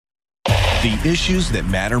The issues that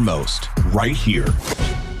matter most, right here.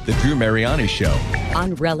 The Drew Mariani Show.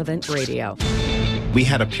 On Relevant Radio. We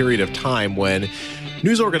had a period of time when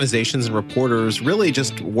news organizations and reporters really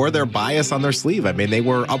just wore their bias on their sleeve. I mean, they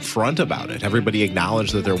were upfront about it. Everybody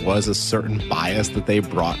acknowledged that there was a certain bias that they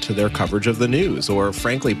brought to their coverage of the news, or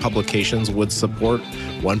frankly, publications would support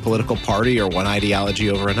one political party or one ideology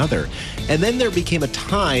over another. And then there became a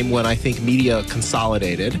time when I think media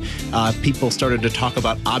consolidated. People started to talk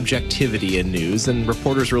about objectivity in news, and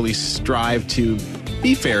reporters really strive to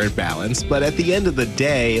be fair and balanced. But at the end of the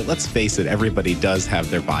day, let's face it, everybody does have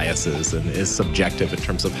their biases and is subjective in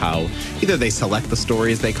terms of how either they select the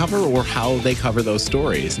stories they cover or how they cover those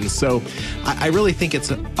stories. And so I really think it's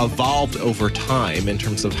evolved over time in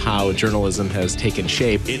terms of how journalism has taken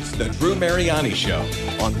shape. It's the Drew Mariani Show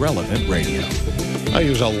on Relevant Radio.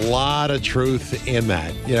 There's a lot of truth in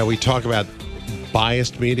that. You know, we talk about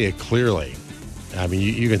biased media clearly. I mean,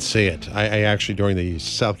 you can see it. I actually, during the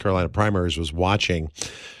South Carolina primaries, was watching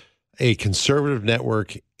a conservative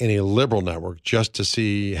network and a liberal network just to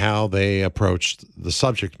see how they approached the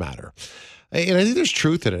subject matter. And I think there's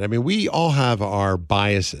truth in it. I mean, we all have our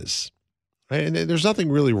biases, right? And there's nothing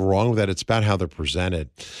really wrong with that. It's about how they're presented.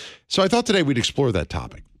 So I thought today we'd explore that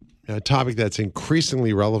topic, a topic that's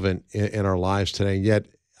increasingly relevant in our lives today, and yet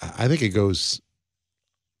I think it goes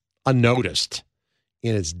unnoticed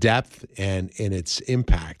in its depth and in its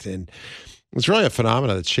impact. And it's really a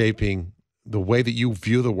phenomenon that's shaping the way that you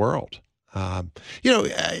view the world.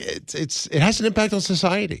 It has an impact on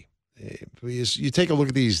society. You take a look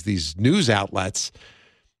at these news outlets,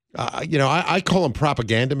 I call them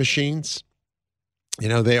propaganda machines. You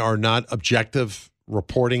know, they are not objective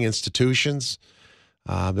reporting institutions.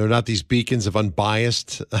 They're not these beacons of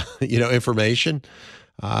unbiased, information.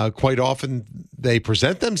 Quite often they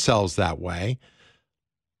present themselves that way.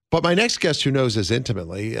 But my next guest, who knows this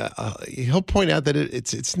intimately, he'll point out that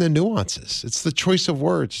it's in the nuances. It's the choice of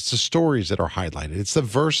words. It's the stories that are highlighted. It's the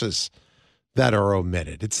verses that are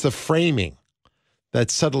omitted. It's the framing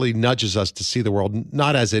that subtly nudges us to see the world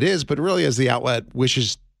not as it is, but really as the outlet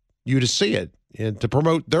wishes you to see it, and to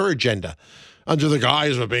promote their agenda under the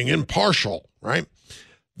guise of being impartial, right?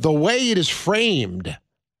 The way it is framed,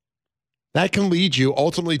 that can lead you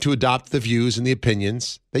ultimately to adopt the views and the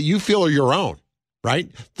opinions that you feel are your own.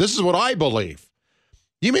 Right? This is what I believe.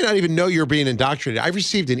 You may not even know you're being indoctrinated. I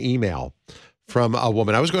received an email from a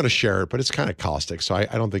woman. I was going to share it, but it's kind of caustic, so I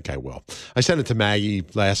don't think I will. I sent it to Maggie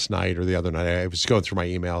last night or the other night. I was going through my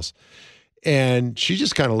emails, and she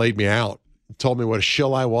just kind of laid me out, told me what a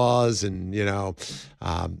shill I was, and,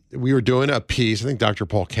 we were doing a piece. I think Dr.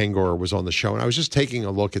 Paul Kengor was on the show, and I was just taking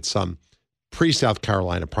a look at some pre-South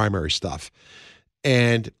Carolina primary stuff.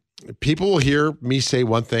 And people will hear me say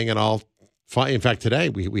one thing, and in fact, today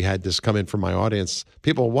we had this come in from my audience.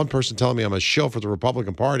 One person telling me I'm a shill for the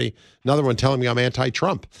Republican Party, another one telling me I'm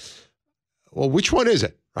anti-Trump. Well, which one is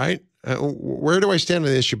it, right? Where do I stand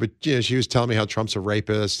on the issue? But she was telling me how Trump's a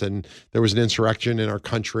rapist and there was an insurrection in our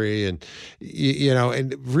country, and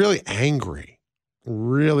and really angry.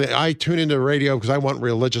 Really, I tune into the radio because I want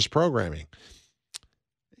religious programming.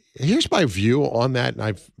 Here's my view on that, and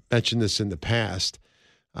I've mentioned this in the past.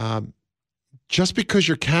 Just because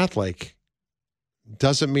you're Catholic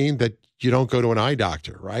doesn't mean that you don't go to an eye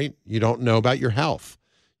doctor, right? You don't know about your health.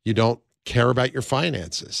 You don't care about your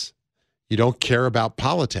finances. You don't care about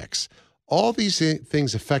politics. All these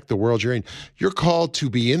things affect the world you're in. You're called to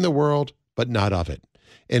be in the world, but not of it.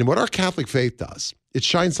 And what our Catholic faith does, it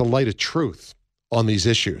shines the light of truth on these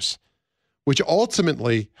issues, which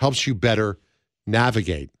ultimately helps you better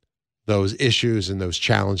navigate those issues and those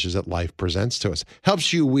challenges that life presents to us.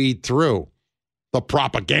 Helps you weed through the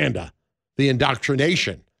propaganda, the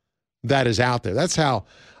indoctrination that is out there. That's how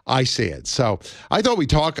I see it. So I thought we'd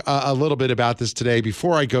talk a little bit about this today.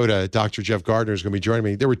 Before I go to Dr. Jeff Gardner, who's going to be joining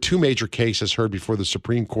me, there were two major cases heard before the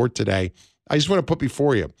Supreme Court today. I just want to put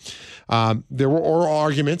before you. There were oral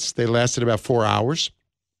arguments. They lasted about 4 hours.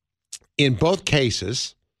 In both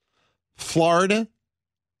cases, Florida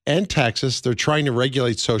and Texas, they're trying to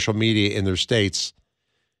regulate social media in their states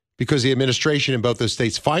because the administration in both those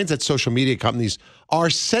states finds that social media companies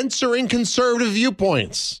are censoring conservative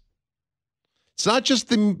viewpoints. It's not just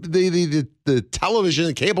the television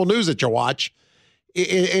and cable news that you watch.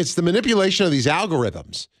 It's the manipulation of these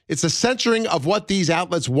algorithms. It's the censoring of what these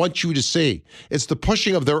outlets want you to see. It's the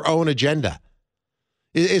pushing of their own agenda.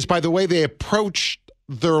 It's by the way they approach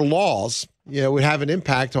their laws, would have an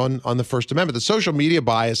impact on the First Amendment. The social media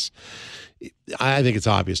bias, I think it's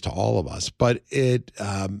obvious to all of us, but it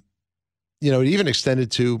it even extended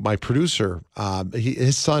to my producer.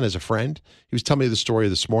 His son is a friend. He was telling me the story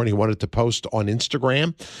this morning. He wanted to post on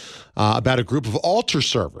Instagram about a group of altar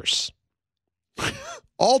servers.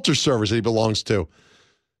 Altar servers that he belongs to.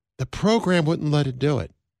 The program wouldn't let it do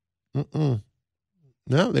it.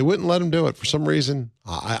 No, they wouldn't let him do it. For some reason,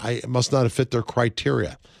 it must not have fit their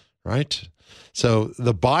criteria, right? So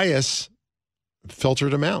the bias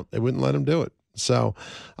filtered him out. They wouldn't let him do it. So,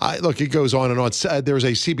 look, it goes on and on. There was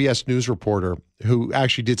a CBS News reporter who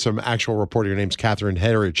actually did some actual reporting. Her name's Catherine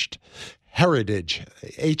Herridge, Herridge,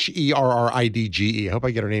 Herridge. I hope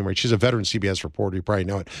I get her name right. She's a veteran CBS reporter. You probably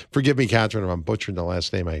know it. Forgive me, Catherine, if I'm butchering the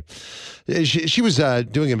last name. She was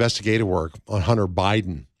doing investigative work on Hunter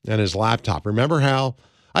Biden and his laptop. Remember how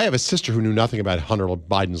I have a sister who knew nothing about Hunter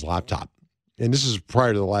Biden's laptop. And this is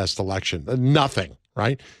prior to the last election. Nothing.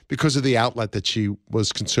 Right? Because of the outlet that she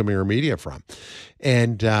was consuming her media from.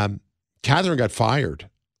 And Catherine got fired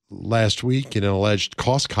last week in an alleged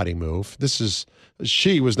cost-cutting move.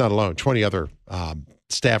 She was not alone. 20 other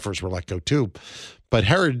staffers were let go too. But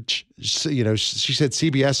Herridge, she said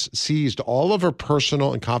CBS seized all of her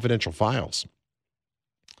personal and confidential files,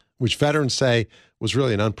 which veterans say was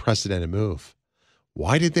really an unprecedented move.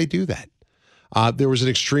 Why did they do that? There was an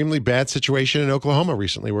extremely bad situation in Oklahoma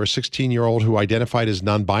recently where a 16-year-old who identified as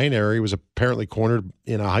non-binary was apparently cornered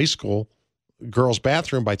in a high school girls'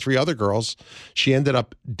 bathroom by 3 other girls. She ended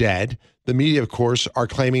up dead. The media, of course, are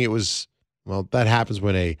claiming it was, well, that happens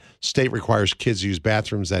when a state requires kids to use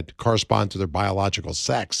bathrooms that correspond to their biological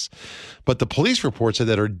sex. But the police report said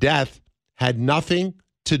that her death had nothing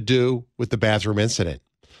to do with the bathroom incident.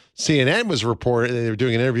 CNN was reporting, they were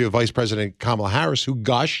doing an interview with Vice President Kamala Harris, who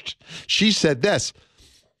gushed. She said this,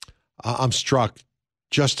 I'm struck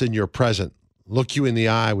just in your present. Look you in the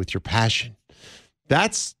eye with your passion.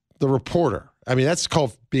 That's the reporter. I mean, that's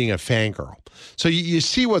called being a fangirl. So you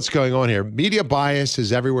see what's going on here. Media bias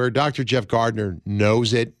is everywhere. Dr. Jeff Gardner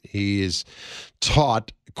knows it. He is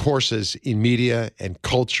taught courses in media and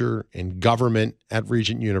culture and government at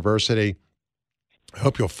Regent University. I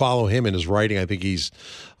hope you'll follow him in his writing. I think he's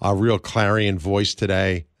a real clarion voice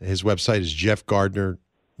today. His website is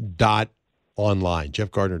jeffgardner.online.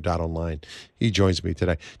 Jeffgardner.online. He joins me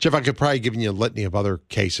today. Jeff, I could probably give you a litany of other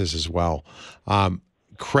cases as well.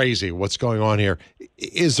 Crazy what's going on here.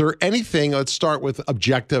 Is there anything, let's start with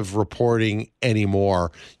objective reporting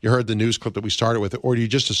anymore? You heard the news clip that we started with, or do you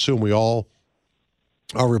just assume we all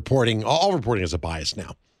are reporting, all reporting is a bias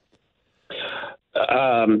now?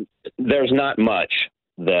 There's not much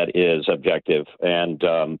that is objective. And,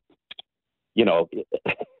 as not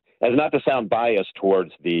to sound biased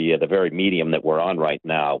towards the very medium that we're on right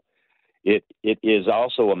now, it is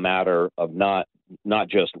also a matter of not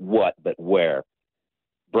just what, but where.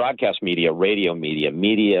 Broadcast media, radio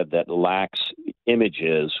media that lacks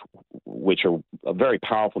images, which are a very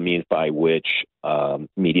powerful means by which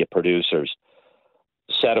media producers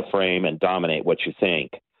set a frame and dominate what you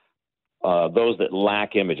think. Those that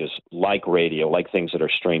lack images, like radio, like things that are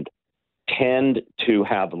streamed, tend to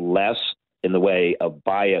have less in the way of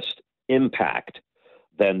biased impact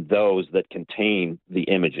than those that contain the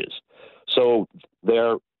images. So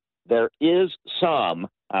there is some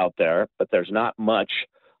out there, but there's not much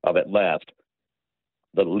of it left.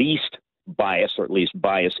 The least bias, or at least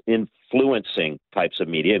bias influencing types of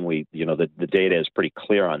media, and the data is pretty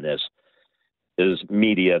clear on this, is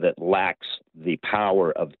media that lacks the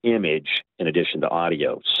power of image in addition to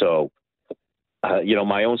audio. So,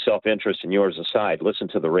 my own self-interest and yours aside, listen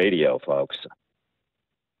to the radio, folks.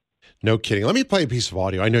 No kidding. Let me play a piece of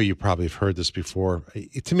audio. I know you probably have heard this before.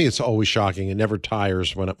 To me, it's always shocking. It never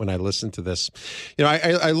tires when I listen to this.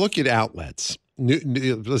 I look at outlets,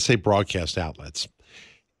 let's say broadcast outlets,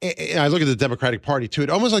 and I look at the Democratic Party too. It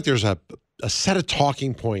almost like there's a set of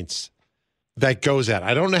talking points that goes at.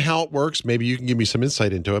 I don't know how it works. Maybe you can give me some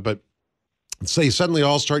insight into it, but say suddenly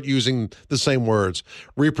all start using the same words,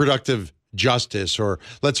 reproductive justice, or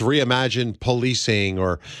let's reimagine policing,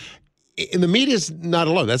 or in the media's not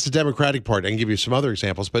alone. That's the Democratic Party. I can give you some other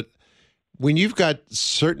examples, but when you've got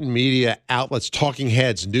certain media outlets, talking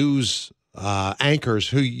heads, news anchors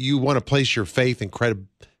who you want to place your faith and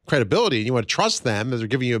credibility, and you want to trust them as they're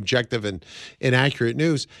giving you objective and inaccurate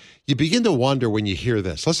news, you begin to wonder when you hear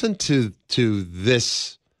this. Listen to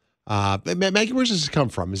this. Maggie, where does this come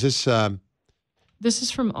from? Is this... This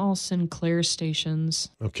is from all Sinclair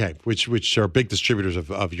stations. Okay, which are big distributors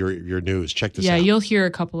of your news. Check this out. Yeah, you'll hear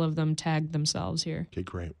a couple of them tag themselves here. Okay,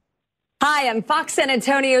 great. Hi, I'm Fox San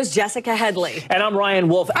Antonio's Jessica Headley. And I'm Ryan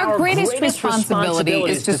Wolf. Our greatest responsibility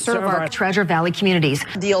is to serve our Treasure Valley communities,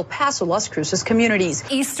 the El Paso, Las Cruces communities,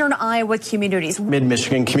 Eastern Iowa communities,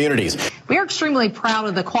 Mid-Michigan communities. We are extremely proud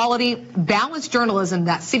of the quality, balanced journalism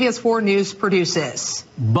that CBS 4 News produces.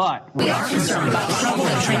 But we are concerned about the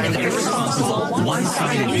troubling trend of irresponsible,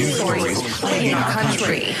 one-sided news stories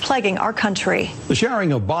plaguing our country. The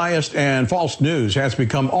sharing of biased and false news has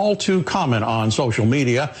become all too common on social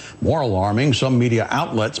media. More alarming, some media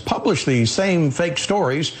outlets publish these same fake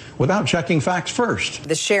stories without checking facts first.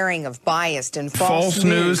 The sharing of biased and False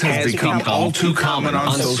news has become all too common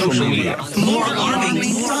on social media. More alarming,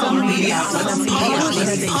 some media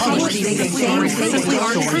outlets publish these stories simply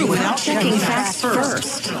aren't true without checking facts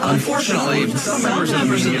first. Unfortunately, some members of the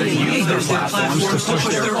media use their platforms to push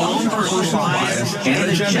their own personal bias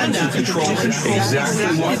and agenda to control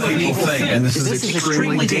exactly what people think. And this is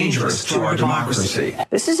extremely dangerous to our democracy.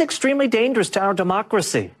 This is extremely dangerous to our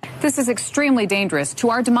democracy. This is extremely dangerous to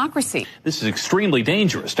our democracy. This is extremely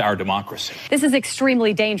dangerous to our democracy. This is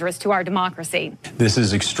extremely dangerous to our democracy. This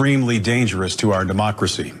is extremely dangerous to our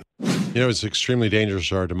democracy. You know, it's extremely dangerous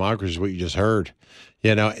to our democracy, what you just heard.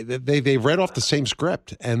 You know, they read off the same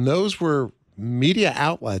script, and those were media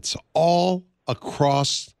outlets all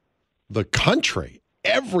across the country,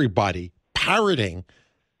 everybody parroting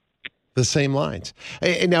the same lines.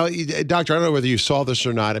 And now, Doctor, I don't know whether you saw this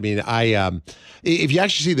or not. I mean, if you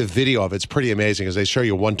actually see the video of it, it's pretty amazing because they show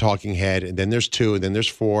you one talking head, and then there's 2, and then there's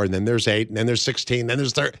 4, and then there's 8, and then there's 16, then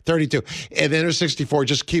there's 32, and then there's 64. It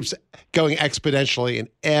just keeps going exponentially, and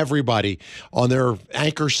everybody on their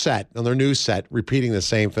anchor set, on their news set, repeating the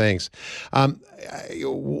same things.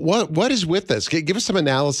 What is with this? Give us some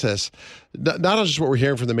analysis, not just what we're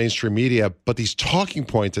hearing from the mainstream media, but these talking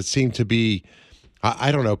points that seem to be,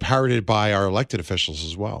 I don't know, parroted by our elected officials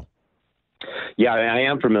as well. Yeah, I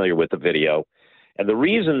am familiar with the video, and the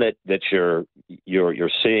reason that you're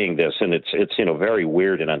seeing this, and it's very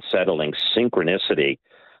weird and unsettling synchronicity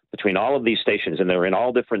between all of these stations, and they're in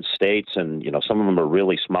all different states, and some of them are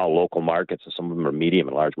really small local markets, and some of them are medium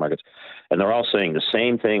and large markets, and they're all saying the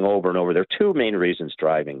same thing over and over. There are 2 main reasons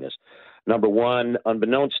driving this. Number one,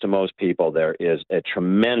 unbeknownst to most people, there is a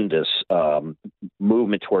tremendous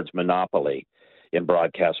movement towards monopoly in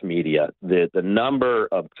broadcast media. The number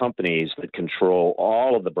of companies that control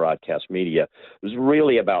all of the broadcast media is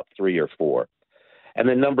really about 3 or 4. And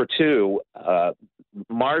then number 2,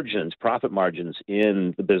 profit margins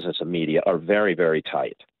in the business of media are very, very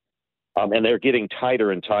tight. And they're getting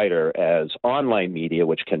tighter and tighter as online media,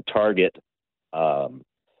 which can target,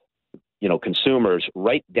 consumers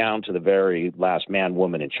right down to the very last man,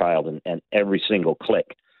 woman, and child, and every single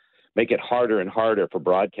click, make it harder and harder for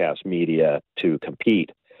broadcast media to compete.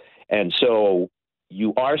 And so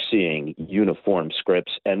you are seeing uniform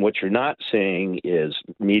scripts, and what you're not seeing is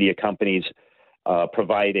media companies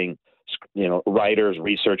providing, writers,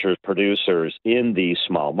 researchers, producers in these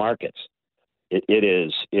small markets. It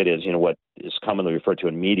is what is commonly referred to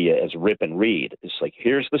in media as rip and read. It's like,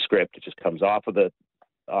 here's the script. It just comes off of the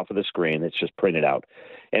screen. It's just printed out,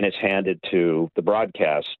 and it's handed to the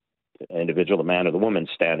broadcast individual, the man or the woman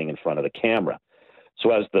standing in front of the camera. So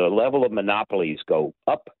as the level of monopolies go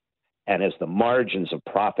up and as the margins of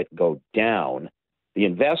profit go down, the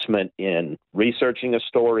investment in researching a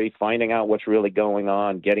story, finding out what's really going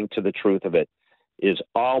on, getting to the truth of it, is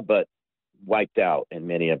all but wiped out in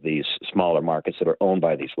many of these smaller markets that are owned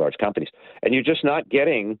by these large companies. And you're just not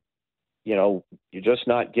getting,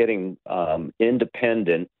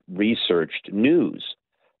 independent, researched news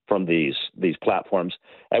from these platforms.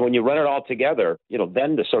 And when you run it all together,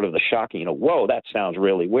 then the sort of the shocking, whoa, that sounds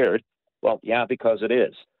really weird. Well, yeah, because it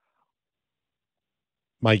is.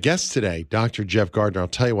 My guest today, Dr. Jeff Gardner, I'll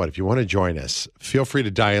tell you what, if you want to join us, feel free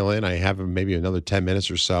to dial in. I have maybe another 10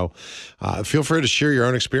 minutes or so. Feel free to share your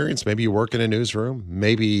own experience. Maybe you work in a newsroom.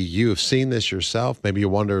 Maybe you have seen this yourself. Maybe you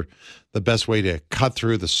wonder the best way to cut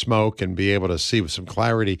through the smoke and be able to see with some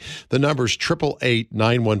clarity. The number is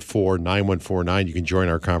 888-914-9149. You can join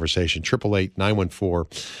our conversation,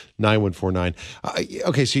 888-914-9149.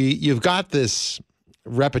 Okay, so you've got this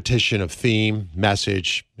repetition of theme,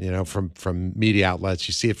 message, from media outlets.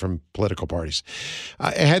 You see it from political parties.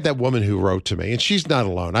 I had that woman who wrote to me, and she's not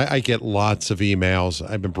alone. I get lots of emails.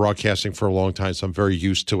 I've been broadcasting for a long time, so I'm very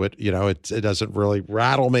used to it. It doesn't really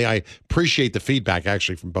rattle me. I appreciate the feedback,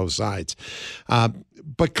 actually, from both sides.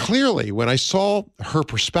 But clearly, when I saw her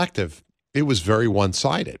perspective, it was very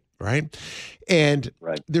one-sided, right? And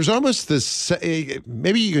there's almost this,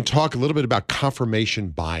 maybe you can talk a little bit about confirmation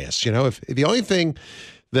bias. If the only thing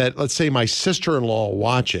that, let's say, my sister-in-law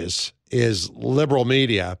watches is liberal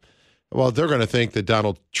media, well, they're going to think that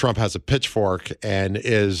Donald Trump has a pitchfork and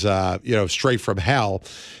is, straight from hell.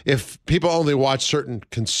 If people only watch certain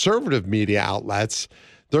conservative media outlets,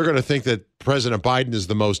 they're going to think that President Biden is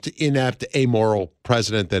the most inept, amoral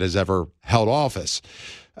president that has ever held office.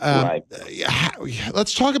 Right.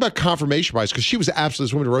 Let's talk about confirmation bias, because she was absolutely,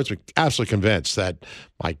 this woman who wrote to me, absolutely convinced that,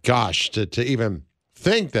 my gosh, to even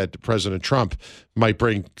think that President Trump might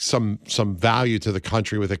bring some value to the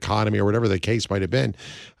country with economy or whatever the case might have been,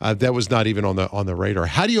 that was not even on the radar.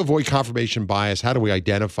 How do you avoid confirmation bias? How do we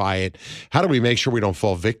identify it? How do we make sure we don't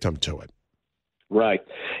fall victim to it? Right.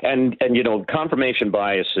 And confirmation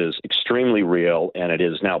bias is extremely real, and it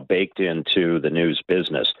is now baked into the news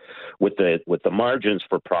business. With the margins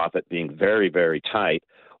for profit being very, very tight,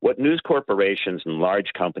 what news corporations and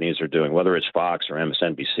large companies are doing, whether it's Fox or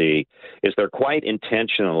MSNBC, is they're quite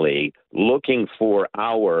intentionally looking for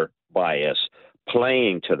our bias,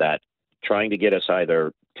 playing to that, trying to get us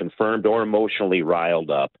either confirmed or emotionally riled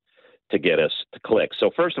up to get us to click. So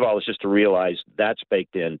first of all, it's just to realize that's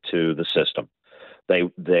baked into the system.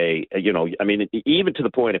 They even to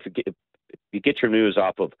the point, if you get your news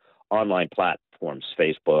off of online platforms,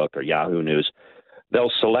 Facebook or Yahoo News,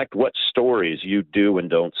 they'll select what stories you do and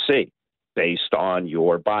don't see based on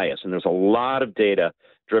your bias. And there's a lot of data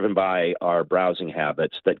driven by our browsing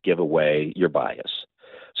habits that give away your bias.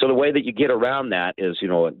 So the way that you get around that is,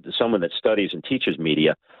 someone that studies and teaches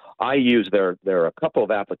media, I use there are a couple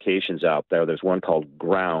of applications out there. There's one called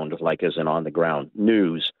Ground, like as in on the ground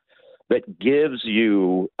news, that gives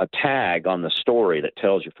you a tag on the story that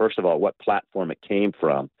tells you, first of all, what platform it came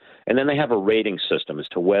from. And then they have a rating system as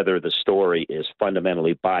to whether the story is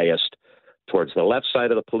fundamentally biased towards the left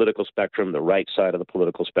side of the political spectrum, the right side of the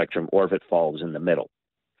political spectrum, or if it falls in the middle.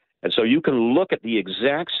 And so you can look at the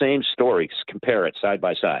exact same story, compare it side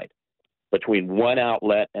by side between one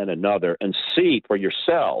outlet and another, and see for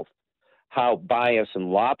yourself how biased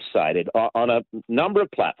and lopsided on a number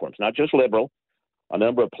of platforms, not just liberal, a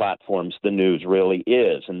number of platforms, the news really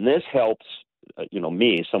is. And this helps,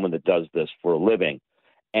 me, someone that does this for a living,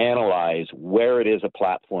 analyze where it is a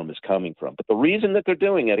platform is coming from. But the reason that they're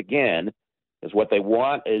doing it, again, is what they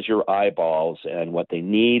want is your eyeballs, and what they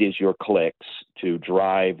need is your clicks to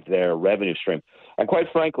drive their revenue stream. And quite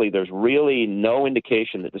frankly, there's really no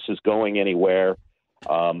indication that this is going anywhere.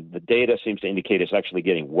 The data seems to indicate it's actually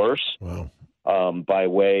getting worse. Wow. By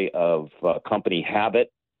way of company habit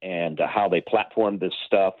and how they platform this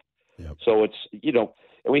stuff. Yep. So it's,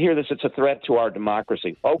 and we hear this, it's a threat to our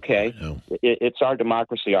democracy. Okay, it's our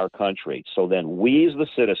democracy, our country. So then we as the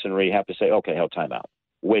citizenry have to say, okay, time out.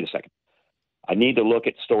 Wait a second. I need to look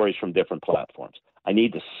at stories from different platforms. I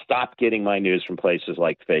need to stop getting my news from places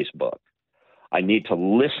like Facebook. I need to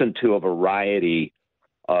listen to a variety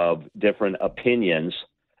of different opinions.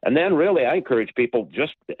 And then really, I encourage people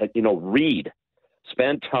just, read.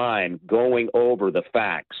 Spend time going over the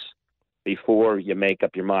facts before you make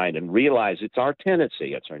up your mind, and realize it's our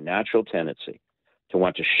tendency, it's our natural tendency to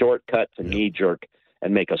want to shortcut, to knee-jerk,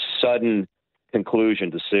 and make a sudden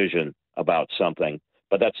conclusion decision about something.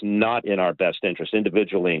 But that's not in our best interest,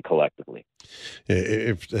 individually and collectively.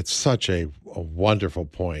 It's such a wonderful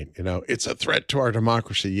point. It's a threat to our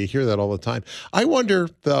democracy. You hear that all the time. I wonder,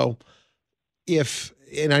 though,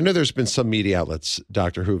 and I know there's been some media outlets,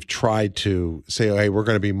 Doctor, who've tried to say, hey, we're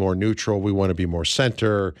going to be more neutral. We want to be more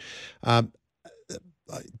center. Do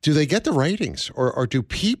they get the ratings, or do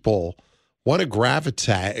people want to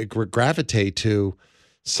gravitate to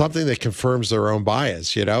something that confirms their own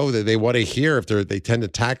bias? They want to hear, if they tend to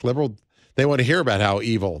attack liberal, they want to hear about how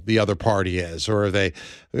evil the other party is, or they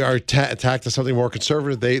are attacked to something more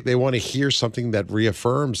conservative. They want to hear something that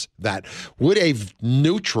reaffirms that. Would a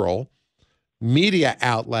neutral media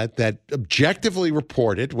outlet that objectively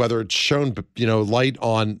reported, whether it's shown, light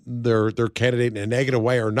on their candidate in a negative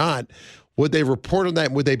way or not, would they report on that,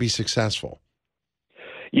 and would they be successful?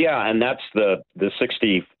 Yeah, and that's the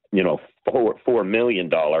 $4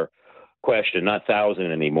 million question, not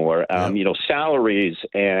thousand anymore. Salaries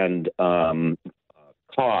and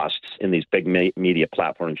costs in these big media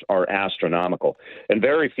platforms are astronomical, and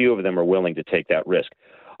very few of them are willing to take that risk.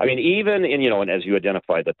 I mean, even in, and as you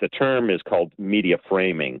identified, that the term is called media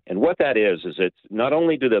framing. And what that is it's not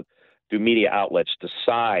only do media outlets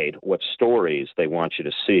decide what stories they want you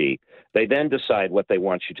to see, they then decide what they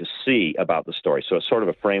want you to see about the story. So it's sort of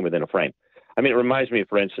a frame within a frame. I mean, it reminds me,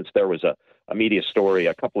 for instance, there was a media story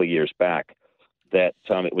a couple of years back that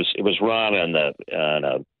it was run on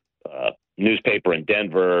a newspaper in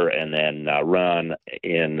Denver and then run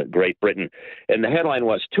in Great Britain. And the headline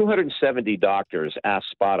was 270 doctors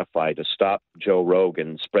asked Spotify to stop Joe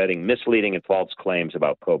Rogan spreading misleading and false claims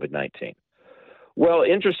about COVID-19. Well,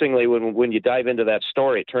 interestingly, when you dive into that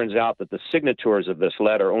story, it turns out that the signatories of this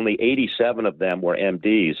letter, only 87 of them were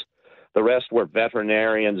MDs. The rest were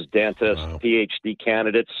veterinarians, dentists, PhD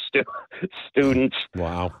candidates, students.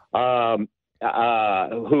 Wow.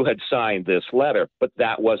 Who had signed this letter, but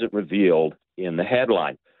that wasn't revealed in the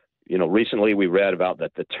headline. Recently we read about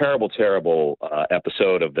the terrible, terrible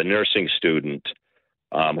episode of the nursing student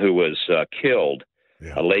who was killed,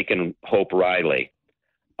 Laken Hope Riley,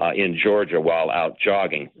 in Georgia while out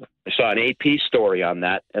jogging. I saw an AP story on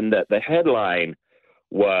that, and the headline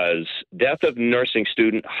was "Death of Nursing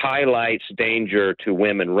Student Highlights Danger to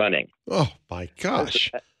Women Running." Oh, my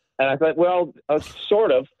gosh. And I thought, well,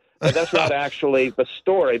 sort of. But that's not actually the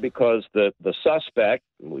story, because the suspect,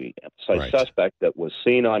 we emphasize suspect, that was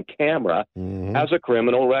seen on camera has a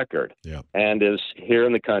criminal record and is here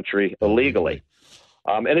in the country illegally.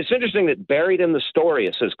 And it's interesting that buried in the story,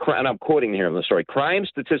 it says, and I'm quoting here in the story, crime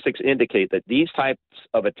statistics indicate that these types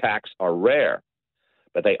of attacks are rare,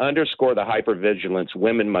 but they underscore the hypervigilance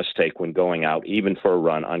women must take when going out, even for a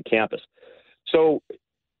run on campus. So,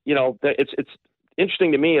 it's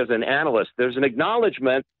interesting to me as an analyst. There's an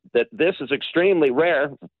acknowledgement that this is extremely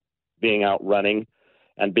rare, being out running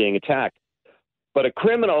and being attacked. But a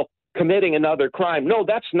criminal committing another crime, no,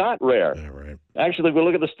 that's not rare. Yeah, right. Actually, if we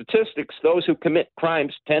look at the statistics, those who commit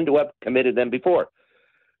crimes tend to have committed them before.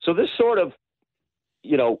 So this sort of,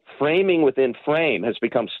 framing within frame has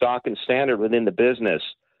become stock and standard within the business.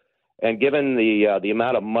 And given the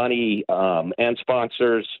amount of money and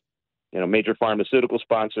sponsors, major pharmaceutical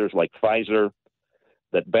sponsors like Pfizer,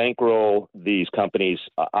 that bankroll these companies,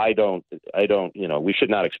 we should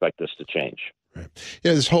not expect this to change. Right.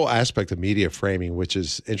 This whole aspect of media framing, which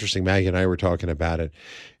is interesting. Maggie and I were talking about it,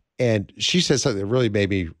 and she said something that really made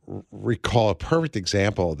me recall a perfect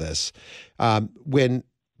example of this. When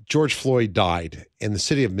George Floyd died and the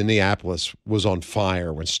city of Minneapolis was on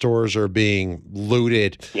fire, when stores are being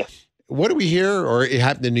looted, what do we hear? Or it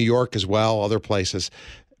happened in New York as well, other places.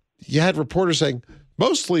 You had reporters saying,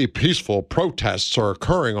 mostly peaceful protests are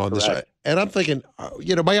occurring on this. And I'm thinking,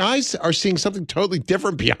 my eyes are seeing something totally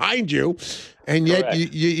different behind you. And yet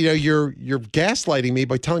you're gaslighting me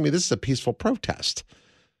by telling me this is a peaceful protest.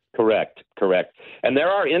 Correct. And there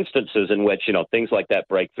are instances in which, things like that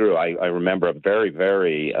break through. I remember a very,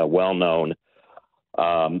 very well-known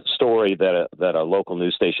story that a local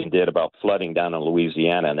news station did about flooding down in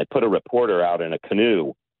Louisiana. And they put a reporter out in a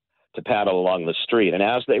canoe to paddle along the street. And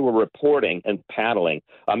as they were reporting and paddling,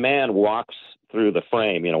 a man walks through the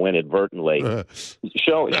frame, inadvertently,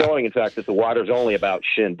 showing, in fact, that the water's only about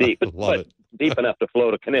shin deep, but deep enough to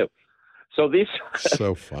float a canoe. So these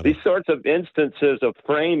sorts of instances of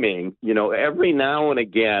framing, every now and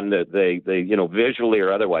again, they visually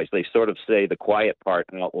or otherwise, they sort of say the quiet part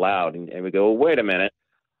out loud, and we go, well, wait a minute.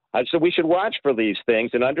 So we should watch for these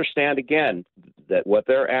things and understand, again, that what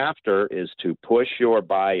they're after is to push your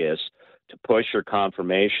bias, to push your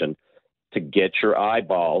confirmation, to get your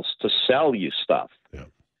eyeballs, to sell you stuff. Yeah.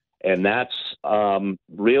 And that's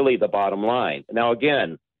really the bottom line. Now,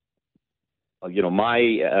 again, my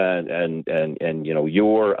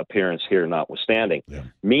your appearance here notwithstanding,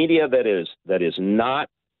 media that is not,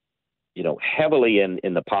 heavily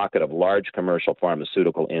in the pocket of large commercial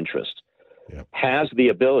pharmaceutical interests, has the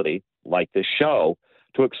ability, like this show,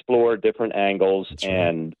 to explore different angles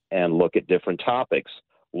and look at different topics.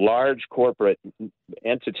 Large corporate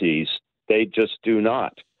entities, they just do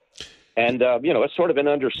not. And, it's sort of been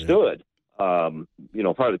understood. Part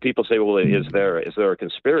of the people say, well, is there a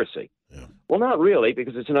conspiracy? Yeah. Well, not really,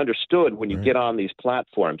 because it's understood when you get on these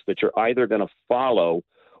platforms that you're either going to follow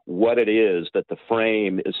what it is that the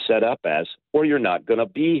frame is set up as, or you're not going to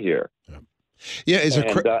be here.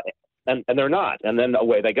 And they're not, and then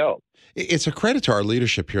away they go. It's a credit to our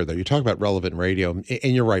leadership here, though. You talk about relevant radio, and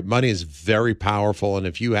you're right. Money is very powerful, and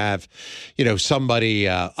if you have, somebody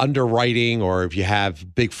underwriting, or if you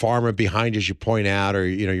have big pharma behind you, as you point out, or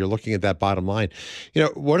you're looking at that bottom line.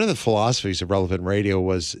 One of the philosophies of relevant radio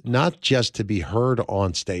was not just to be heard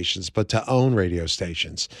on stations, but to own radio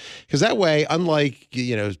stations, because that way, unlike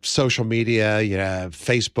social media,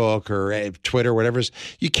 Facebook or Twitter, whatever it is,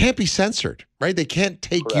 you can't be censored. Right? They can't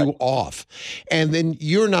take you off. And then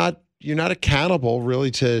you're not accountable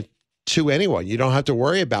really to anyone. You don't have to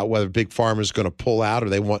worry about whether Big Pharma is going to pull out, or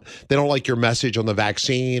they don't like your message on the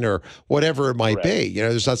vaccine, or whatever it might be.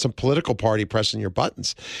 There's not some political party pressing your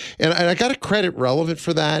buttons. And I got to credit Relevant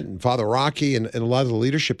for that, and Father Rocky and a lot of the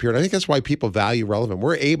leadership here. And I think that's why people value Relevant.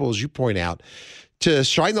 We're able, as you point out, to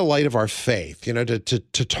shine the light of our faith,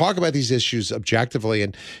 to talk about these issues objectively.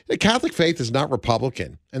 And the Catholic faith is not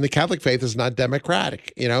Republican, and the Catholic faith is not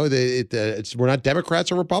Democratic. We're not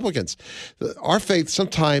Democrats or Republicans. Our faith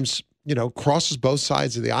sometimes, crosses both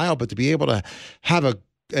sides of the aisle, but to be able to have a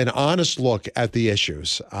an honest look at the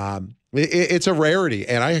issues. It's a rarity,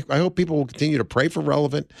 and I hope people will continue to pray for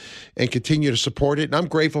Relevant and continue to support it. And I'm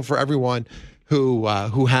grateful for everyone who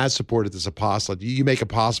has supported this apostolate. You make it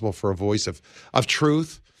possible for a voice of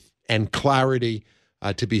truth and clarity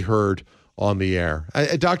to be heard on the air.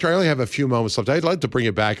 Doctor, I only have a few moments left. I'd like to bring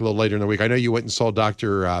it back a little later in the week. I know you went and saw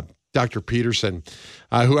Dr. Peterson,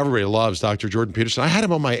 who everybody loves, Dr. Jordan Peterson. I had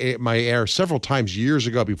him on my air several times years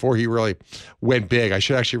ago before he really went big. I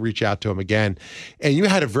should actually reach out to him again. And you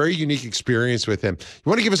had a very unique experience with him. You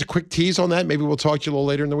want to give us a quick tease on that? Maybe we'll talk to you a little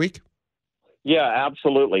later in the week. Yeah,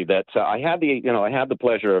 absolutely. That I had the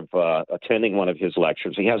pleasure of attending one of his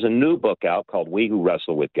lectures. He has a new book out called "We Who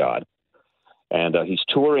Wrestle with God," and he's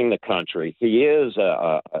touring the country. He is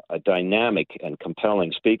a dynamic and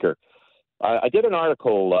compelling speaker. I did an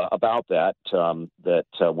article about that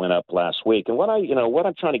went up last week, and what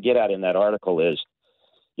I'm trying to get at in that article is,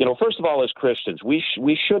 first of all, as Christians, we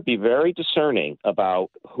should be very discerning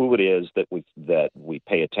about who it is that we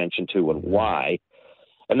pay attention to and why.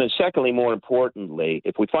 And then secondly, more importantly,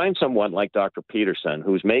 if we find someone like Dr. Peterson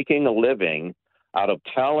who's making a living out of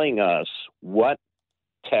telling us what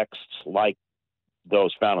texts like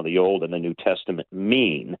those found in the Old and the New Testament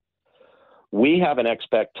mean, we have an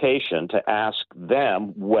expectation to ask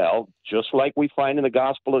them, well, just like we find in the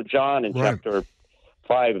Gospel of John in chapter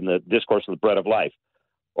 5 in the Discourse of the Bread of Life.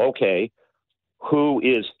 Okay, who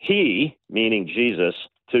is he, meaning Jesus,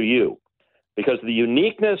 to you? Because the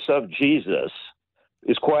uniqueness of Jesus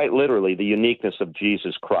is quite literally the uniqueness of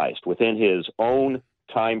Jesus Christ within his own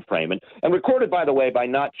time frame, and recorded, by the way, by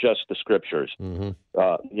not just the scriptures,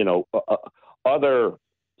 other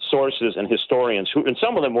sources and historians who, and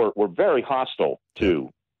some of them were very hostile to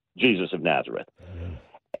Jesus of Nazareth.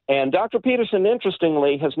 And Dr. Peterson,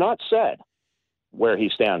 interestingly, has not said where he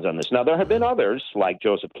stands on this. Now, there have been others, like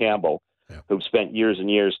Joseph Campbell, who've spent years and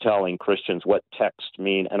years telling Christians what texts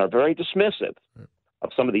mean and are very dismissive of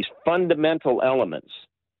some of these fundamental elements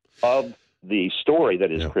of the story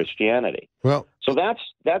that is Christianity. Well, so that's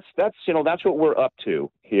what we're up to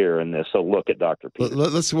here in this. So look at Dr.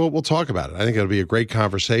 Peterson. We'll talk about it. I think it'll be a great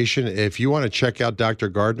conversation. If you want to check out Dr.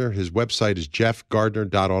 Gardner, his website is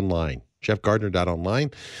jeffgardner.online. Jeffgardner.online.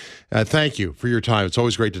 Thank you for your time. It's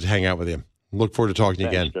always great to hang out with you. Look forward to talking to you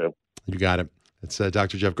again. Joe. You got it. It's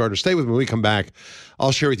Dr. Jeff Gardner. Stay with me. When we come back,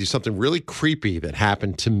 I'll share with you something really creepy that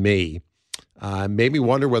happened to me. Made me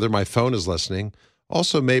wonder whether my phone is listening.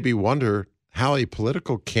 Also made me wonder how a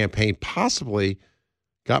political campaign possibly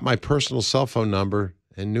got my personal cell phone number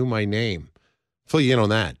and knew my name. Fill you in on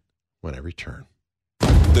that when I return.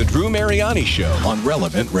 The Drew Mariani Show on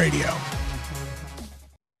Relevant Radio.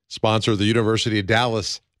 Sponsor of the University of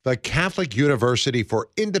Dallas, the Catholic University for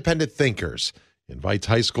Independent Thinkers, invites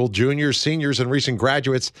high school juniors, seniors, and recent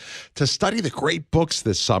graduates to study the great books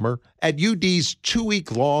this summer at UD's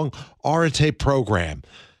 2-week-long Arete program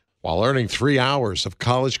while earning 3 hours of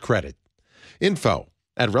college credit. Info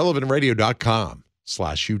at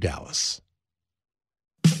relevantradio.com/UDallas.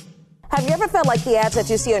 Have you ever felt like the ads that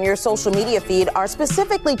you see on your social media feed are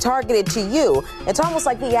specifically targeted to you? It's almost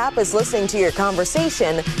like the app is listening to your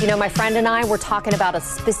conversation. You know, my friend and I were talking about a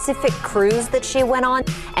specific cruise that she went on,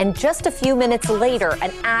 and just a few minutes later,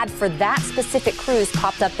 an ad for that specific cruise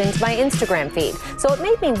popped up into my Instagram feed. So it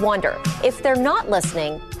made me wonder, if they're not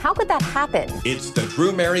listening, how could that happen? It's the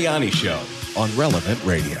Drew Mariani Show on Relevant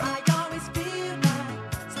Radio.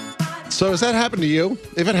 So has that happened to you?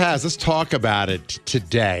 If it has, let's talk about it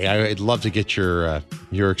today. I'd love to get your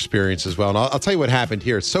experience as well. And I'll tell you what happened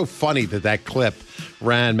here. It's so funny that clip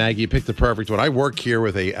ran. Maggie, you picked the perfect one. I work here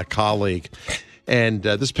with a colleague. And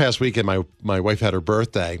this past weekend, my wife had her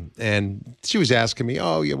birthday, and she was asking me,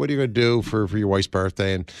 "Oh, yeah, what are you going to do for your wife's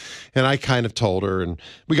birthday?" And I kind of told her, and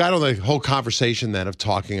we got on the whole conversation then of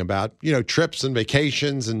talking about trips and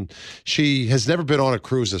vacations. And she has never been on a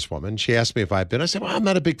cruise. This woman, she asked me if I'd been. I said, "Well, I'm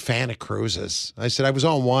not a big fan of cruises." I said I was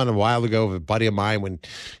on one a while ago with a buddy of mine when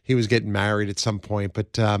he was getting married at some point,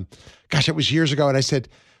 but gosh, it was years ago. And I said,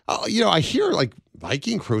 "Oh, I hear like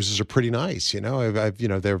Viking cruises are pretty nice.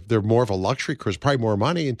 They're more of a luxury cruise, probably more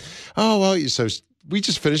money." And so we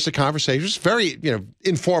just finished the conversation. It's very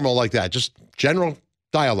informal like that, just general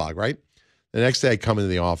dialogue, right? The next day I come into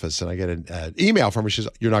the office and I get an email from her. She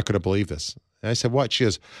says, "You're not going to believe this." And I said, "What?" She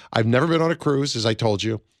goes, "I've never been on a cruise, as I told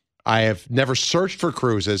you. I have never searched for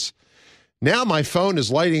cruises. Now my phone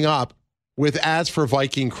is lighting up with ads for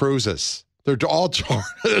Viking cruises. They're all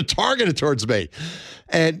targeted towards me."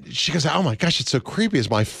 And she goes, "Oh my gosh, it's so creepy. Is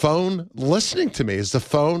my phone listening to me? Is the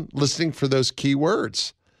phone listening for those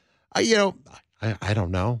keywords?" I don't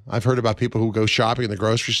know. I've heard about people who go shopping in the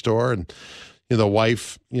grocery store and, the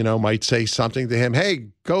wife, might say something to him. Hey,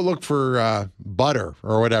 go look for butter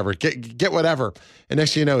or whatever. Get whatever. And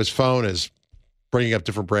next thing you know, his phone is bringing up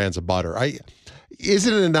different brands of butter. Is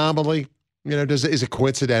it an anomaly? Is it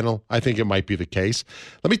coincidental? I think it might be the case.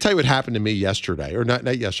 Let me tell you what happened to me yesterday, or not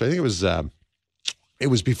yesterday. I think it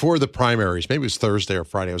was before the primaries. Maybe it was Thursday or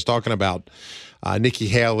Friday. I was talking about Nikki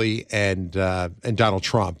Haley and Donald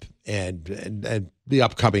Trump and the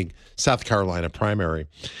upcoming South Carolina primary.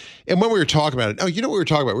 And when we were talking about it, you know what we were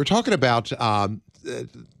talking about? We were talking about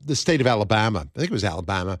the state of Alabama. I think it was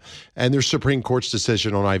Alabama, and their Supreme Court's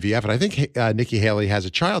decision on IVF. And I think Nikki Haley has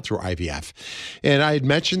a child through IVF. And I had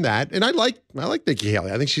mentioned that, and I like Nikki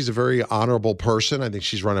Haley. I think she's a very honorable person. I think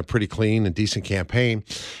she's run a pretty clean and decent campaign.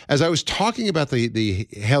 As I was talking about the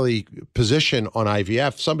Haley position on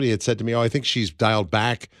IVF, somebody had said to me, I think she's dialed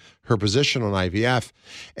back her position on IVF.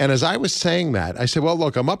 And as I was saying that, I said, well,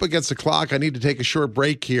 look, I'm up against the clock. I need to take a short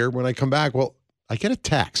break here. When I come back, well, I get a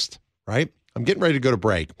text, right? I'm getting ready to go to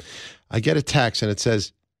break. I get a text and it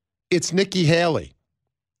says, it's Nikki Haley.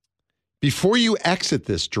 Before you exit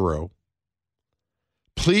this, Drew,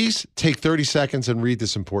 please take 30 seconds and read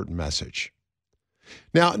this important message.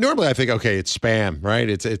 Now, normally I think, okay, it's spam, right?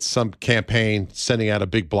 It's some campaign sending out a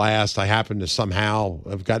big blast. I happen to somehow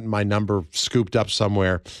have gotten my number scooped up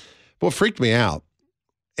somewhere. But what freaked me out,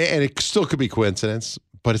 and it still could be coincidence,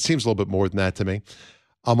 but it seems a little bit more than that to me.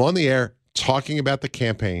 I'm on the air talking about the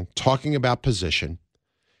campaign, talking about position,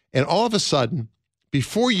 and all of a sudden,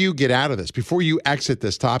 before you get out of this, before you exit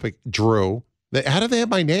this topic, Drew, how do they have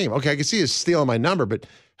my name? Okay, I can see it's stealing my number, but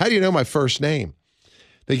how do you know my first name?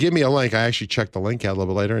 They give me a link. I actually checked the link out a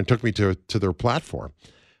little bit later and took me to their platform.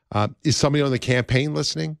 Is somebody on the campaign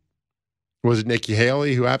listening? Was it Nikki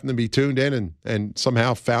Haley who happened to be tuned in and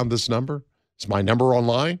somehow found this number? Is my number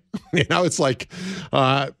online? It's like,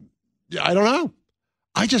 I don't know.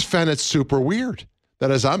 I just found it super weird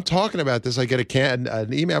that as I'm talking about this, I get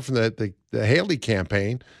an email from the Haley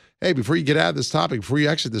campaign. Hey, before you get out of this topic, before you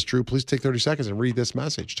exit this, Drew, please take 30 seconds and read this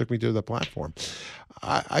message. Took me to the platform.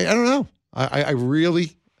 I don't know. I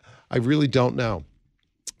really don't know.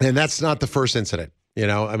 And that's not the first incident.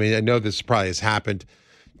 I mean, I know this probably has happened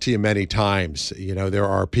to you many times. There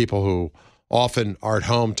are people who often are at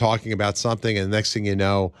home talking about something, and the next thing you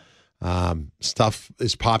know, stuff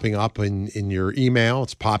is popping up in your email.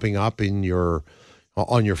 It's popping up on your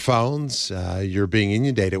phones. You're being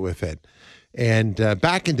inundated with it. And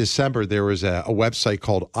back in December, there was a website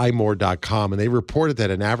called imore.com, and they reported that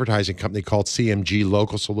an advertising company called CMG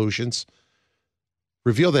Local Solutions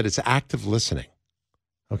revealed that it's active listening.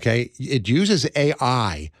 Okay? It uses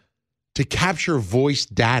AI to capture voice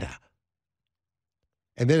data,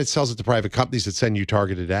 and then it sells it to private companies that send you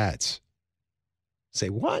targeted ads. Say,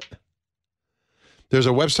 what? There's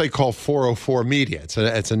a website called 404 Media.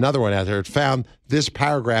 It's another one out there. It found this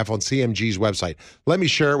paragraph on CMG's website. Let me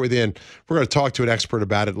share it with you, and we're going to talk to an expert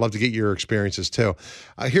about it. Love to get your experiences, too.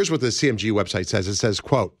 Here's what the CMG website says. It says,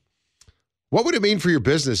 quote, what would it mean for your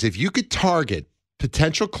business if you could target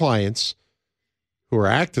potential clients who are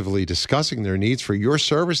actively discussing their needs for your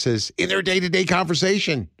services in their day-to-day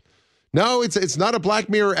conversation? No, it's not a Black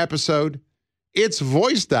Mirror episode. It's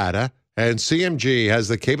voice data, and CMG has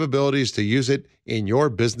the capabilities to use it in your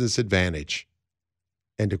business advantage.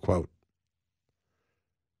 End of quote.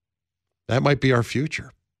 That might be our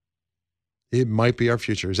future. It might be our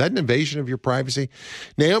future. Is that an invasion of your privacy?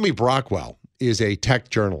 Naomi Brockwell is a tech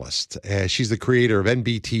journalist. She's the creator of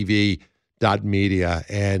NBTV.media,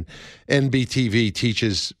 and NBTV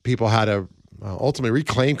teaches people how to ultimately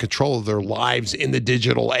reclaim control of their lives in the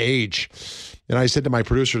digital age. And I said to my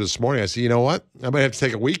producer this morning, I said, you know what? I might have to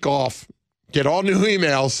take a week off, get all new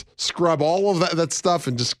emails, scrub all of that stuff,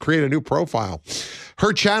 and just create a new profile.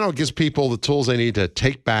 Her channel gives people the tools they need to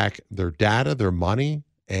take back their data, their money,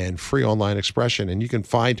 and free online expression. And you can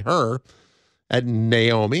find her at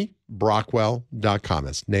NaomiBrockwell.com.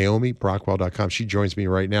 That's NaomiBrockwell.com. She joins me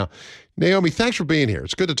right now. Naomi, thanks for being here.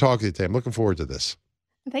 It's good to talk to you today. I'm looking forward to this.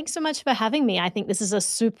 Thanks so much for having me. I think this is a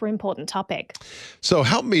super important topic. So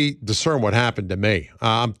help me discern what happened to me.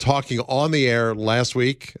 I'm talking on the air last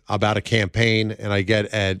week about a campaign, and I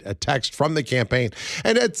get a text from the campaign.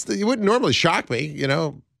 And it wouldn't normally shock me,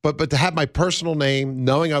 but to have my personal name,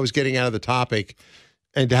 knowing I was getting out of the topic,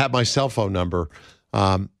 and to have my cell phone number,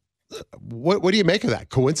 what do you make of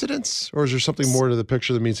that? Coincidence? Or is there something more to the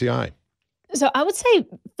picture that meets the eye? So I would say,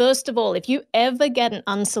 first of all, if you ever get an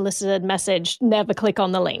unsolicited message, never click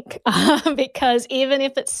on the link because even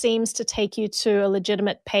if it seems to take you to a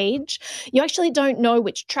legitimate page, you actually don't know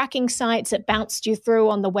which tracking sites it bounced you through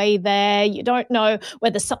on the way there. You don't know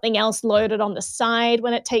whether something else loaded on the side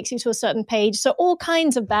when it takes you to a certain page. So all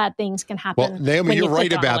kinds of bad things can happen. Well, Naomi, you're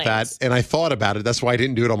right about that. And I thought about it. That's why I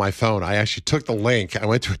didn't do it on my phone. I actually took the link. I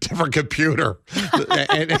went to a different computer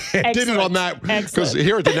and did it on that. Because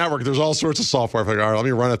here at the network, there's all sorts of software. I figured, all right, let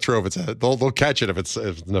me run it through. If it's they'll catch it if it's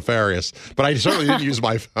nefarious. But I certainly didn't use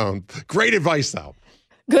my phone. Great advice, though.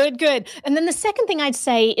 Good. And then the second thing I'd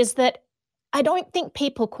say is that I don't think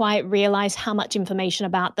people quite realize how much information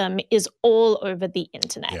about them is all over the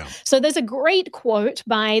internet. Yeah. So there's a great quote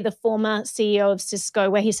by the former CEO of Cisco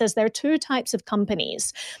where he says there are two types of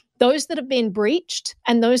companies: those that have been breached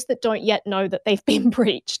and those that don't yet know that they've been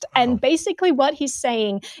breached. Oh. And basically what he's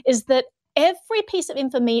saying is that every piece of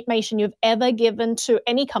information you've ever given to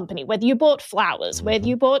any company, whether you bought flowers, whether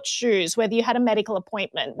you bought shoes, whether you had a medical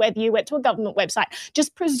appointment, whether you went to a government website,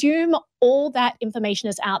 just presume all that information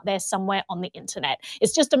is out there somewhere on the internet.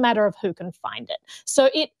 It's just a matter of who can find it. So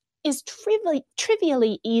it is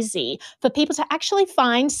trivially easy for people to actually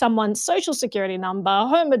find someone's social security number,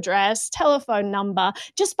 home address, telephone number,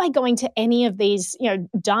 just by going to any of these,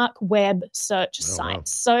 dark web search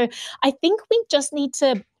sites. Wow. So I think we just need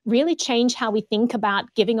to really change how we think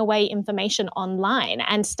about giving away information online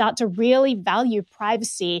and start to really value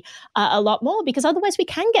privacy a lot more, because otherwise we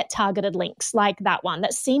can get targeted links like that one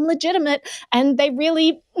that seem legitimate and they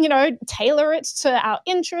really, tailor it to our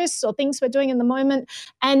interests or things we're doing in the moment.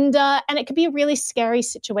 And it could be a really scary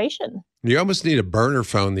situation. You almost need a burner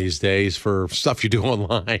phone these days for stuff you do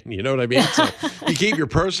online. You know what I mean? So you keep your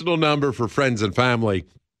personal number for friends and family.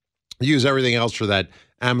 Use everything else for that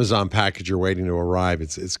Amazon package you're waiting to arrive.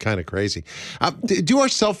 It's kind of crazy. Do our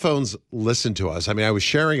cell phones listen to us? I mean, I was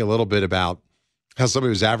sharing a little bit about how somebody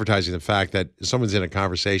was advertising the fact that if someone's in a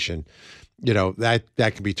conversation, that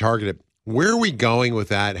can be targeted. Where are we going with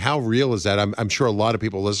that? How real is that? I'm sure a lot of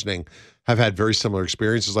people listening have had very similar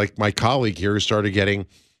experiences. Like my colleague here who started getting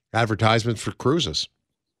advertisements for cruises.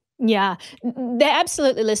 Yeah, they're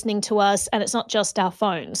absolutely listening to us, and it's not just our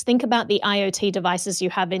phones. Think about the IoT devices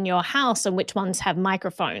you have in your house and which ones have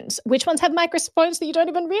microphones. Which ones have microphones that you don't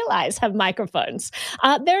even realize have microphones?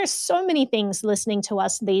 There are so many things listening to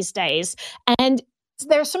us these days, and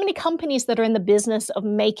there are so many companies that are in the business of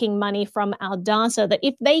making money from our data that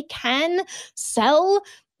if they can sell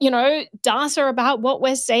data about what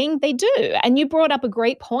we're saying, they do. And you brought up a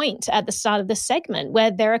great point at the start of the segment where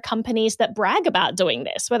there are companies that brag about doing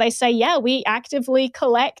this, where they say, yeah, we actively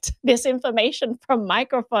collect this information from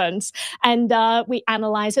microphones and we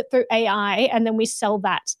analyze it through AI, and then we sell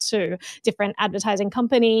that to different advertising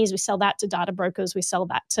companies. We sell that to data brokers. We sell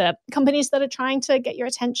that to companies that are trying to get your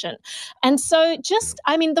attention. And so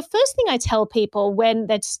the first thing I tell people when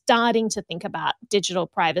they're starting to think about digital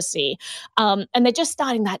privacy and they're just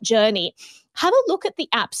starting that journey, have a look at the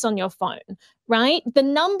apps on your phone, right? The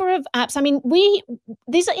number of apps,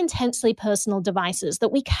 these are intensely personal devices that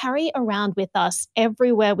we carry around with us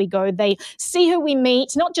everywhere we go. They see who we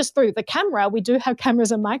meet, not just through the camera. We do have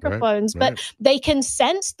cameras and microphones, but they can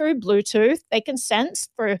sense through Bluetooth. They can sense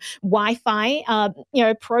through Wi-Fi,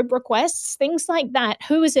 probe requests, things like that,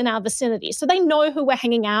 who is in our vicinity. So they know who we're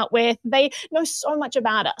hanging out with. They know so much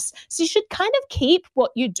about us. So you should kind of keep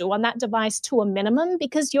what you do on that device to a minimum,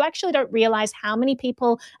 because you actually don't realize how many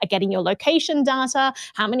people are getting your location data,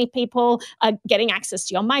 how many people are getting access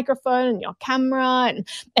to your microphone and your camera,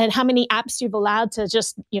 and how many apps you've allowed to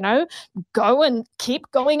just, go and keep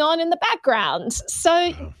going on in the background.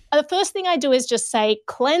 So the first thing I do is just say,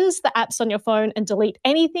 cleanse the apps on your phone and delete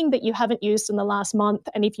anything that you haven't used in the last month.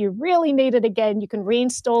 And if you really need it again, you can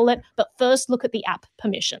reinstall it. But first, look at the app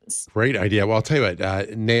permissions. Great idea. Well, I'll tell you what,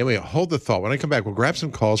 Naomi, hold the thought. When I come back, we'll grab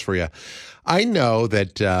some calls for you. I know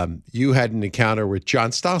that you had an encounter with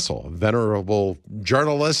John Stossel, a venerable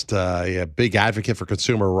journalist, a big advocate for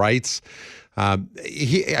consumer rights.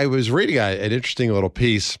 I was reading an interesting little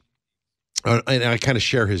piece, and I kind of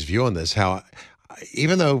share his view on this, how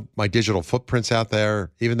even though my digital footprint's out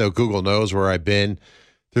there, even though Google knows where I've been,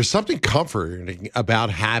 there's something comforting about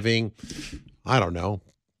having, Google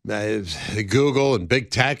and big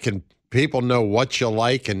tech and people know what you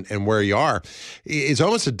like and where you are. It's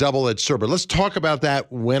almost a double-edged sword. But let's talk about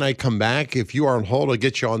that when I come back. If you are on hold, I'll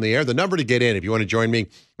get you on the air. The number to get in, if you want to join me,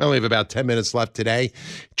 I only have about 10 minutes left today.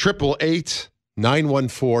 888-914-9149.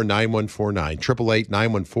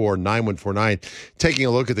 888-914-9149. Taking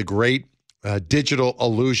a look at the great digital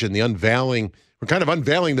illusion, the unveiling. We're kind of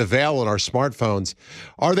unveiling the veil on our smartphones.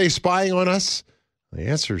 Are they spying on us? The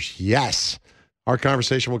answer is yes. Our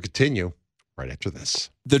conversation will continue right after this.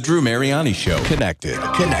 The Drew Mariani Show. Connected.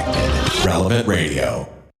 Relevant Radio.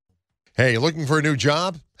 Hey, looking for a new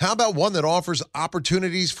job? How about one that offers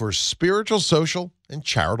opportunities for spiritual, social, and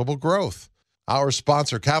charitable growth? Our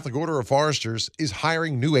sponsor, Catholic Order of Foresters, is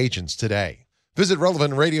hiring new agents today. Visit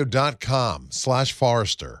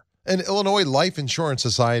relevantradio.com/Forester. An Illinois Life Insurance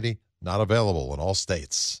Society, not available in all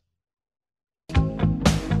states.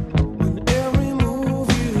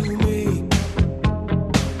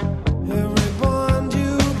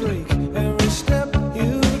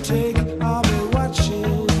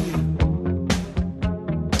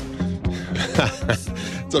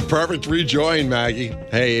 It's a perfect rejoin, Maggie.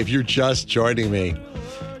 Hey, if you're just joining me,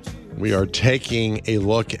 we are taking a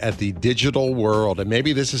look at the digital world. And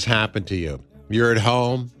maybe this has happened to you. You're at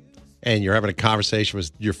home and you're having a conversation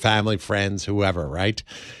with your family, friends, whoever, right?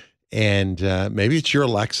 And maybe it's your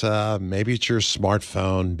Alexa, maybe it's your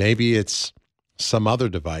smartphone, maybe it's some other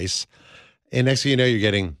device. And next thing you know, you're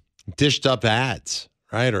getting dished up ads,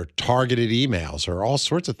 right? Or targeted emails or all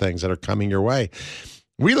sorts of things that are coming your way.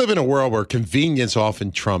 We live in a world where convenience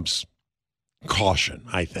often trumps caution,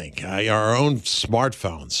 I think. Our own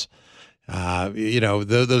smartphones,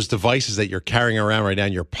 those devices that you're carrying around right now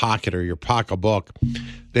in your pocket or your pocketbook,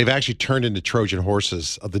 they've actually turned into Trojan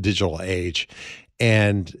horses of the digital age.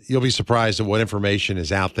 And you'll be surprised at what information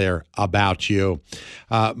is out there about you.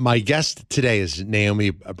 My guest today is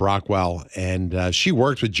Naomi Brockwell, and she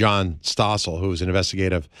worked with John Stossel, who was an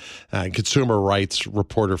investigative consumer rights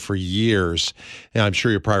reporter for years. And I'm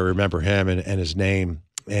sure you probably remember him and his name.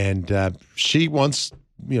 And she once,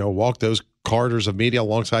 walked those corridors of media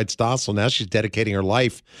alongside Stossel. Now she's dedicating her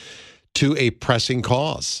life to a pressing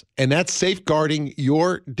cause, and that's safeguarding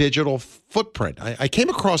your digital footprint. I came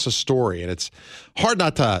across a story, and it's hard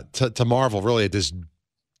not to marvel really at this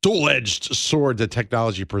dual-edged sword that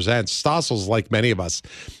technology presents. Stossel's like many of us,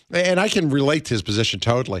 and I can relate to his position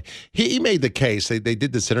totally. He made the case, they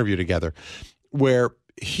did this interview together, where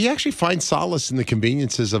he actually finds solace in the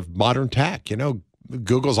conveniences of modern tech,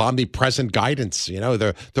 Google's omnipresent guidance,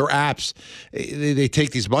 their apps, they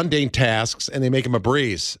take these mundane tasks and they make them a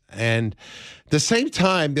breeze. And at the same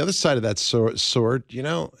time, the other side of that sword,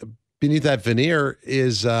 beneath that veneer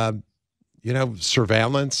is,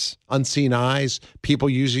 surveillance, unseen eyes, people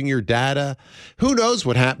using your data. Who knows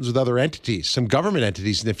what happens with other entities, some government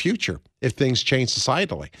entities in the future, if things change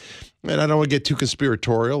societally. And I don't want to get too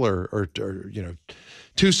conspiratorial or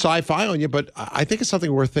too sci-fi on you, but I think it's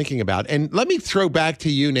something worth thinking about. And let me throw back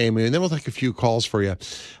to you, Naomi, and then we'll take a few calls for you.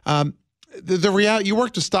 The reality, you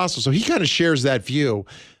worked with Stossel, so he kind of shares that view.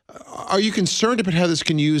 Are you concerned about how this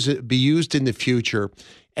can be used in the future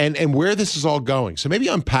and where this is all going? So maybe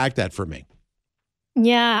unpack that for me.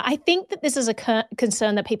 Yeah, I think that this is a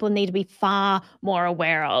concern that people need to be far more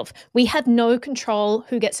aware of. We have no control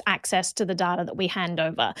who gets access to the data that we hand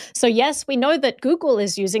over. So yes, we know that Google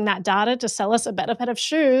is using that data to sell us a better pair of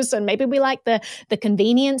shoes, and maybe we like the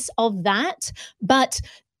convenience of that, but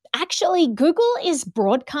actually, Google is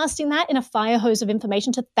broadcasting that in a fire hose of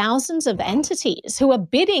information to thousands of entities who are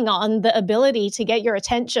bidding on the ability to get your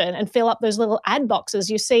attention and fill up those little ad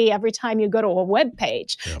boxes you see every time you go to a web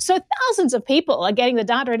page. Yep. So thousands of people are getting the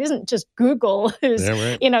data. It isn't just Google who's,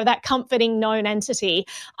 that comforting known entity.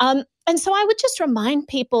 And so I would just remind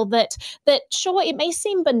people that sure, it may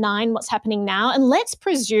seem benign what's happening now, and let's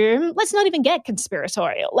not even get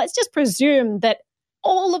conspiratorial. Let's just presume that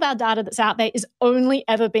all of our data that's out there is only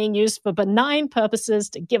ever being used for benign purposes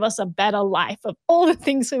to give us a better life of all the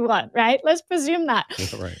things we want, right? Let's presume that.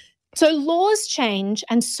 Right. So laws change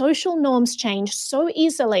and social norms change so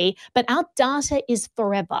easily, but our data is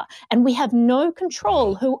forever. And we have no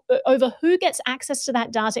control over who gets access to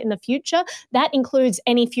that data in the future. That includes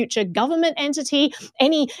any future government entity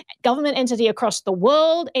across the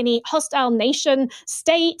world, any hostile nation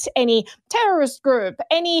state, any terrorist group,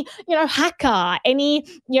 any, hacker, any,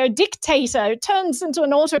 dictator who turns into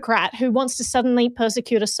an autocrat who wants to suddenly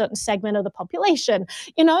persecute a certain segment of the population.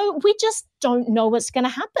 We just don't know what's going to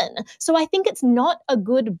happen. So I think it's not a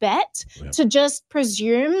good bet to just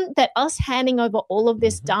presume that us handing over all of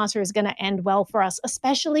this data is going to end well for us,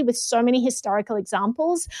 especially with so many historical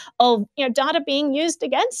examples of, data being used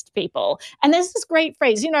against people. And there's this great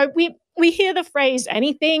phrase, we hear the phrase,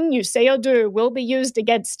 anything you say or do will be used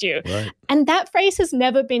against you. Right. And that phrase has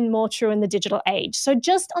never been more true in the digital age. So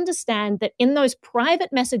just understand that in those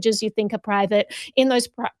private messages you think are private, in those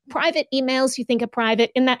private emails you think are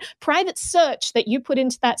private, in that private search that you put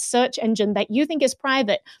into that search engine that you think is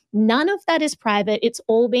private, None of that is private. It's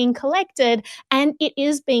all being collected and it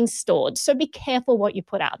is being stored. So be careful what you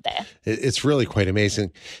put out there. It's really quite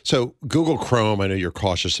amazing. So Google Chrome, I know you're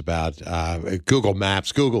cautious about, Google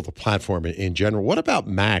Maps, Google, the platform in general. What about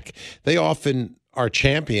Mac? They often are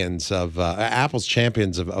champions of, Apple's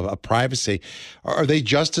champions of privacy. Are they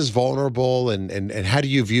just as vulnerable? And how do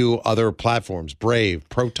you view other platforms? Brave,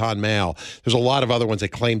 Proton Mail. There's a lot of other ones that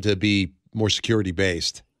claim to be more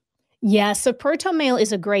security-based. Yeah, so Proton Mail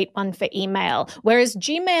is a great one for email, whereas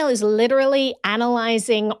Gmail is literally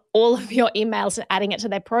analyzing all of your emails and adding it to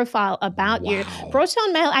their profile about you.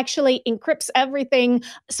 Proton Mail actually encrypts everything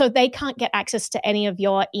so they can't get access to any of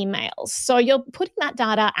your emails. So you're putting that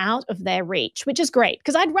data out of their reach, which is great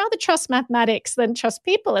because I'd rather trust mathematics than trust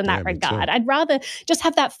people in that regard. I'd rather just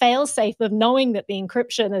have that fail-safe of knowing that the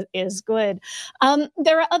encryption is good.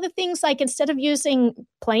 There are other things like instead of using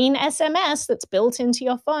plain SMS that's built into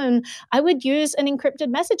your phone, I would use an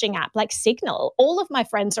encrypted messaging app like Signal. All of my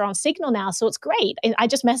friends are on Signal now, so it's great. I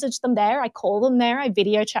just message them there. I call them there. I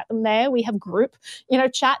video chat them there. We have group,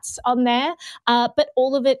 chats on there. But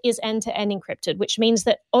all of it is end-to-end encrypted, which means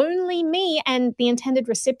that only me and the intended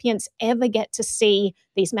recipients ever get to see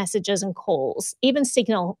these messages and calls. Even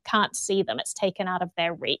Signal can't see them. It's taken out of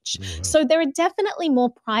their reach. Mm-hmm. So there are definitely more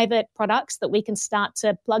private products that we can start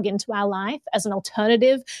to plug into our life as an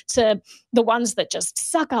alternative to the ones that just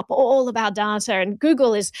suck up all of our data. And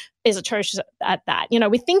Google is atrocious at that.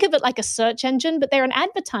 We think of it like a search engine, but they're an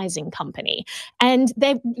advertising company. And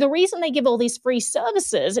the reason they give all these free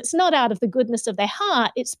services, it's not out of the goodness of their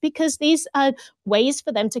heart. It's because these are ways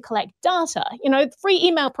for them to collect data. Free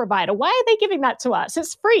email provider, why are they giving that to us?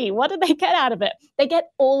 It's free. What do they get out of it? They get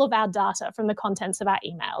all of our data from the contents of our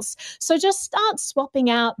emails. So just start swapping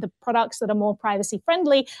out the products that are more privacy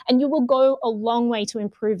friendly, and you will go a long way to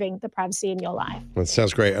improving the privacy in your life. That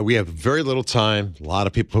sounds great. We have very little time. A lot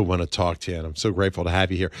of people who want to talk to you, and I'm so grateful to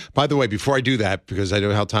have you here. By the way, before I do that, because I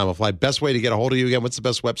know how time will fly, best way to get a hold of you again, what's the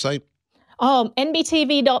best website?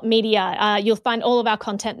 nbtv.media. You'll find all of our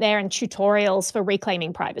content there and tutorials for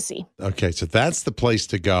reclaiming privacy. Okay, so that's the place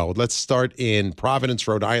to go. Let's start in Providence,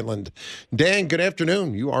 Rhode Island. Dan, good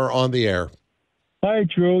afternoon. You are on the air. Hi,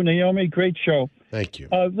 Drew, Naomi. Great show. Thank you.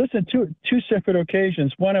 Listen, two separate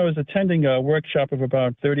occasions. One, I was attending a workshop of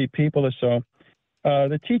about 30 people or so.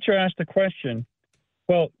 The teacher asked a question.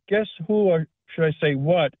 Well, guess who, or should I say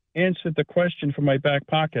what, answered the question from my back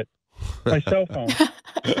pocket? My cell phone.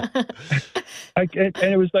 And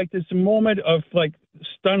it was like this moment of like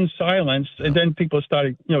stunned silence, and then people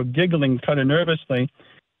started, giggling kind of nervously.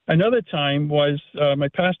 Another time was my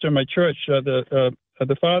pastor in my church, the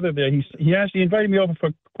father there. He invited me over for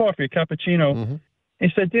coffee, a cappuccino. Mm-hmm. He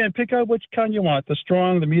said, Dan, pick out which kind you want, the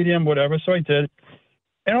strong, the medium, whatever. So I did.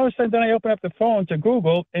 And all of a sudden, then I opened up the phone to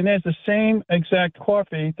Google, and there's the same exact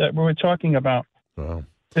coffee that we were talking about. Wow.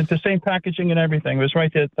 It's the same packaging and everything. It was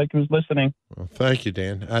right there, like he was listening. Well, thank you,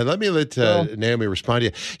 Dan. Let me let Naomi respond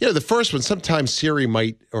to you. The first one, sometimes Siri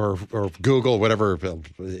might, or Google, whatever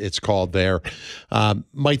it's called there,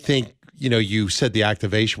 might think, you said the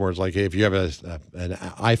activation words, like if you have an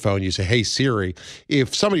iPhone, you say, hey, Siri.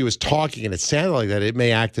 If somebody was talking and it sounded like that, it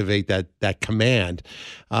may activate that command.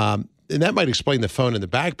 And that might explain the phone in the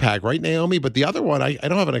backpack, right, Naomi? But the other one, I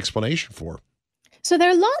don't have an explanation for. So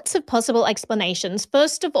there are lots of possible explanations.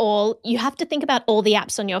 First of all, you have to think about all the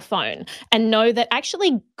apps on your phone and know that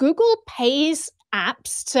actually Google pays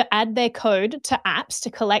apps to add their code to apps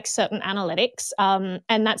to collect certain analytics.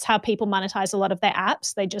 And that's how people monetize a lot of their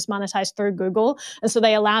apps. They just monetize through Google. And so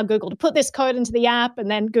they allow Google to put this code into the app,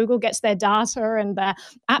 and then Google gets their data and the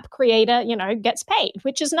app creator, gets paid,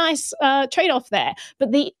 which is nice trade-off there.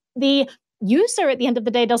 But the user at the end of the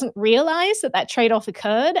day doesn't realize that trade-off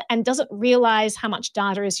occurred and doesn't realize how much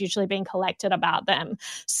data is usually being collected about them.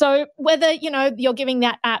 So whether, you're giving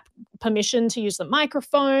that app permission to use the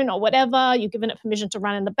microphone or whatever, you're giving it permission to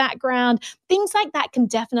run in the background, things like that can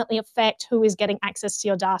definitely affect who is getting access to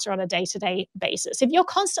your data on a day-to-day basis. If you're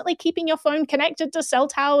constantly keeping your phone connected to cell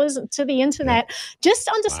towers, to the internet, just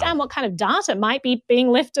understand what kind of data might be being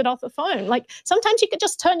lifted off the phone. Like sometimes you could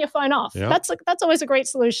just turn your phone off. Yeah. That's always a great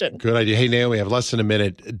solution. Good idea. Hey, Naomi, we have less than a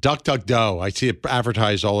minute. DuckDuckGo, I see it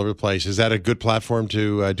advertised all over the place. Is that a good platform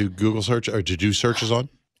to do Google search or to do searches on?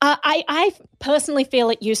 I personally feel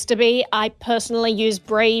it used to be. I personally use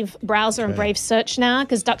Brave browser and Brave search now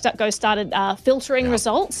because DuckDuckGo started filtering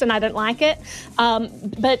results, and I don't like it.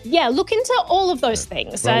 But yeah, look into all of those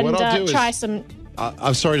things and try some.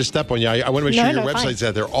 I'm sorry to step on you. I want to make sure your website's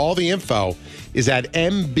out there. All the info is at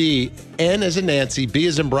MB, N as in Nancy, B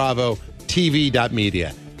as in Bravo,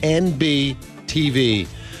 TV.media. NBTV.media.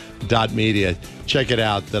 Check it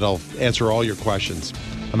out. That'll answer all your questions.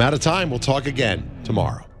 I'm out of time. We'll talk again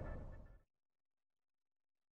tomorrow.